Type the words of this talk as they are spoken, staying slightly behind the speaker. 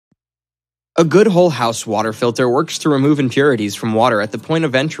A good whole house water filter works to remove impurities from water at the point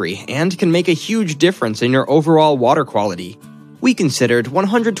of entry and can make a huge difference in your overall water quality. We considered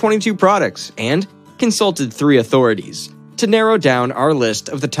 122 products and consulted 3 authorities to narrow down our list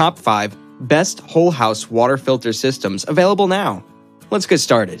of the top 5 best whole house water filter systems available now. Let's get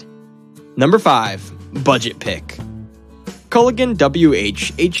started. Number 5. Budget pick. Culligan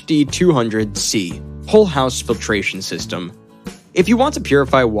WH-HD200C Whole House Filtration System. If you want to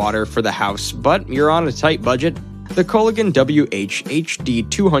purify water for the house, but you're on a tight budget, the Culligan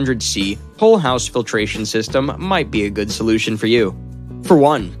WH-HD200C Whole House Filtration System might be a good solution for you. For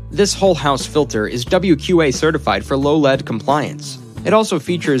one, this whole house filter is WQA certified for low lead compliance. It also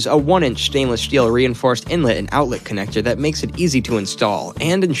features a 1-inch stainless steel reinforced inlet and outlet connector that makes it easy to install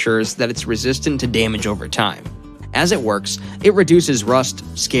and ensures that it's resistant to damage over time. As it works, it reduces rust,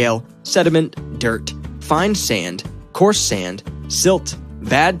 scale, sediment, dirt, fine sand, coarse sand, silt,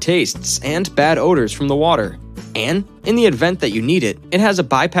 bad tastes, and bad odors from the water. And, in the event that you need it, it has a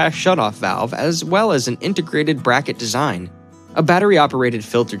bypass shutoff valve as well as an integrated bracket design. A battery-operated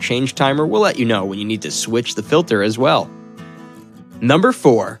filter change timer will let you know when you need to switch the filter as well. Number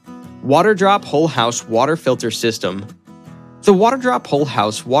 4. Waterdrop Whole House Water Filter System. The Waterdrop Whole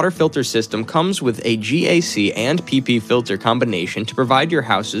House Water Filter System comes with a GAC and PP filter combination to provide your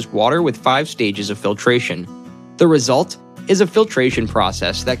house's water with 5 stages of filtration. The result is a filtration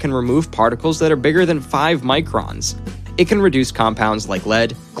process that can remove particles that are bigger than 5 microns. It can reduce compounds like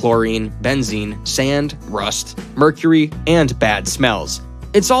lead, chlorine, benzene, sand, rust, mercury, and bad smells.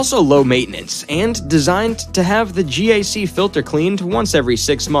 It's also low maintenance and designed to have the GAC filter cleaned once every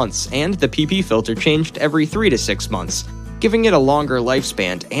 6 months and the PP filter changed every 3 to 6 months, giving it a longer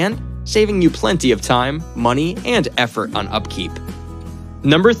lifespan and saving you plenty of time, money, and effort on upkeep.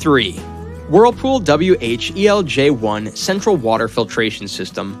 Number 3. Whirlpool WH-ELJ1 Central Water Filtration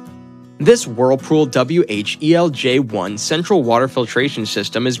System. This Whirlpool WH-ELJ1 Central Water Filtration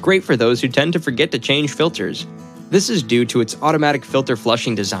System is great for those who tend to forget to change filters. This is due to its automatic filter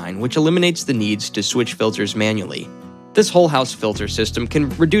flushing design, which eliminates the needs to switch filters manually. This whole house filter system can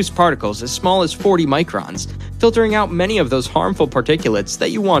reduce particles as small as 40 microns, filtering out many of those harmful particulates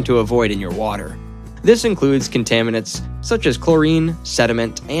that you want to avoid in your water. This includes contaminants such as chlorine,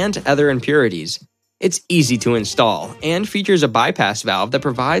 sediment, and other impurities. It's easy to install and features a bypass valve that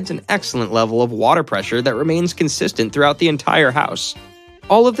provides an excellent level of water pressure that remains consistent throughout the entire house.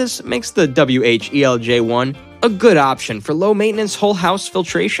 All of this makes the WH-ELJ1 a good option for low-maintenance whole house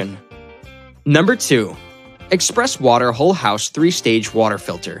filtration. Number 2. Express Water Whole House 3-Stage Water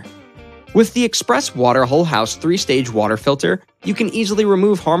Filter. With the Express Water Whole House 3-Stage Water Filter, you can easily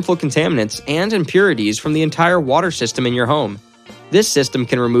remove harmful contaminants and impurities from the entire water system in your home. This system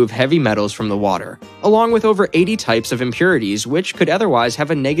can remove heavy metals from the water, along with over 80 types of impurities which could otherwise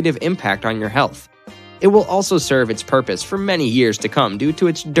have a negative impact on your health. It will also serve its purpose for many years to come due to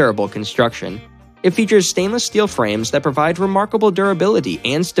its durable construction. It features stainless steel frames that provide remarkable durability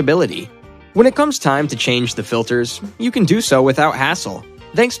and stability. When it comes time to change the filters, you can do so without hassle,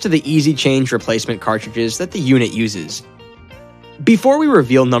 thanks to the easy change replacement cartridges that the unit uses. Before we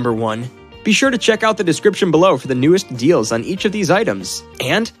reveal number 1, be sure to check out the description below for the newest deals on each of these items,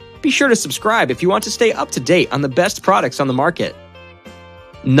 and be sure to subscribe if you want to stay up to date on the best products on the market.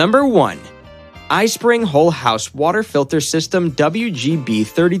 Number 1. iSpring Whole House Water Filter System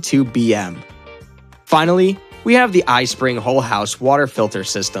WGB32BM. Finally, we have the iSpring Whole House Water Filter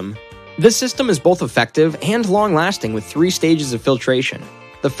System. This system is both effective and long-lasting with 3 stages of filtration.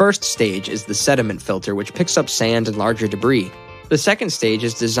 The first stage is the sediment filter, which picks up sand and larger debris. The second stage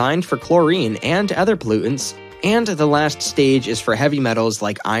is designed for chlorine and other pollutants, and the last stage is for heavy metals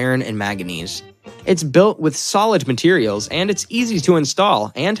like iron and manganese. It's built with solid materials, and it's easy to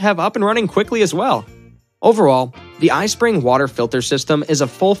install and have up and running quickly as well. Overall, the iSpring water filter system is a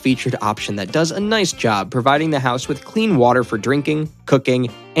full-featured option that does a nice job providing the house with clean water for drinking, cooking,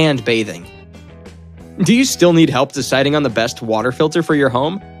 and bathing. Do you still need help deciding on the best water filter for your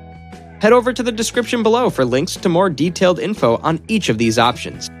home? Head over to the description below for links to more detailed info on each of these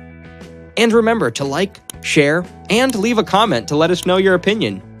options. And remember to like, share, and leave a comment to let us know your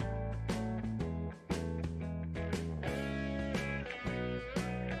opinion.